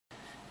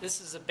This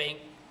is a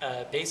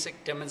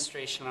basic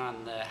demonstration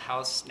on the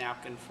house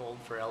napkin fold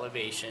for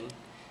elevation.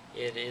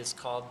 It is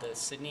called the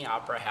Sydney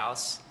Opera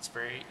House. It's a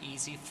very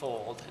easy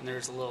fold, and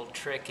there's a little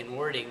trick and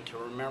wording to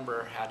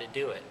remember how to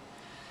do it.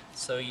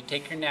 So you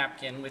take your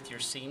napkin with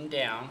your seam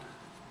down.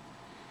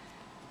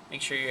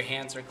 Make sure your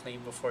hands are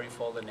clean before you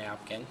fold the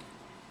napkin.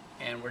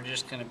 And we're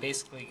just going to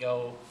basically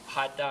go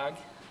hot dog,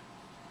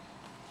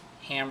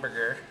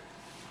 hamburger,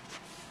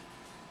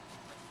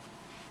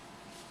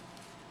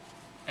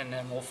 and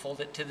then we'll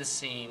fold it to the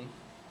seam,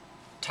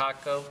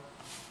 taco,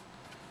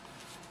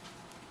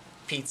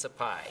 pizza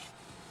pie.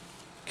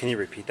 Can you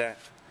repeat that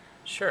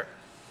Sure.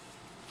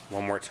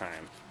 one more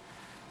time,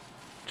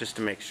 just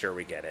to make sure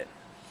we get it?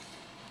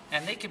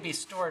 And they can be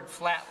stored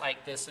flat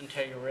like this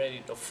until you're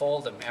ready to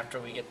fold them after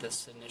we get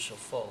this initial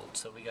fold.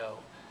 So we go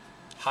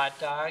hot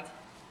dog,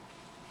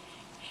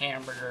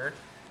 hamburger,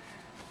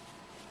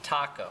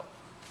 taco,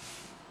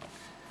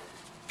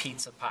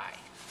 pizza pie.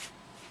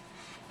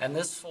 And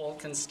this fold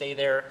can stay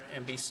there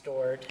and be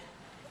stored.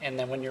 And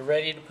then when you're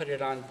ready to put it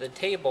on the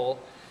table,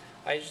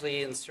 I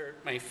usually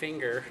insert my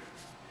finger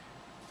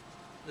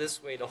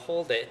this way to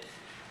hold it.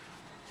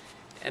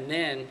 And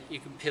then you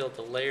can peel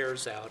the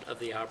layers out of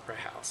the opera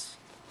house.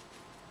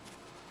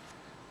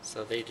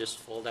 So they just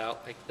fold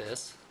out like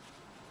this.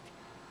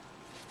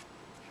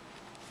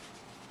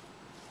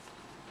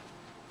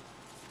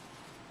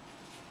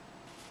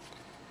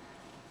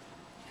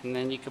 And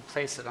then you can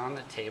place it on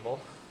the table.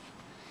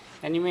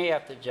 And you may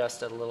have to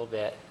adjust it a little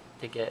bit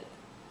to get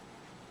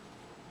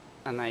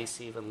a nice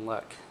even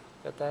look.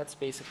 But that's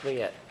basically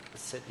it, the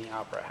Sydney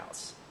Opera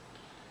House.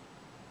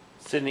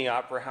 Sydney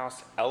Opera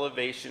House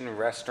Elevation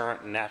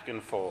Restaurant Napkin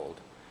Fold.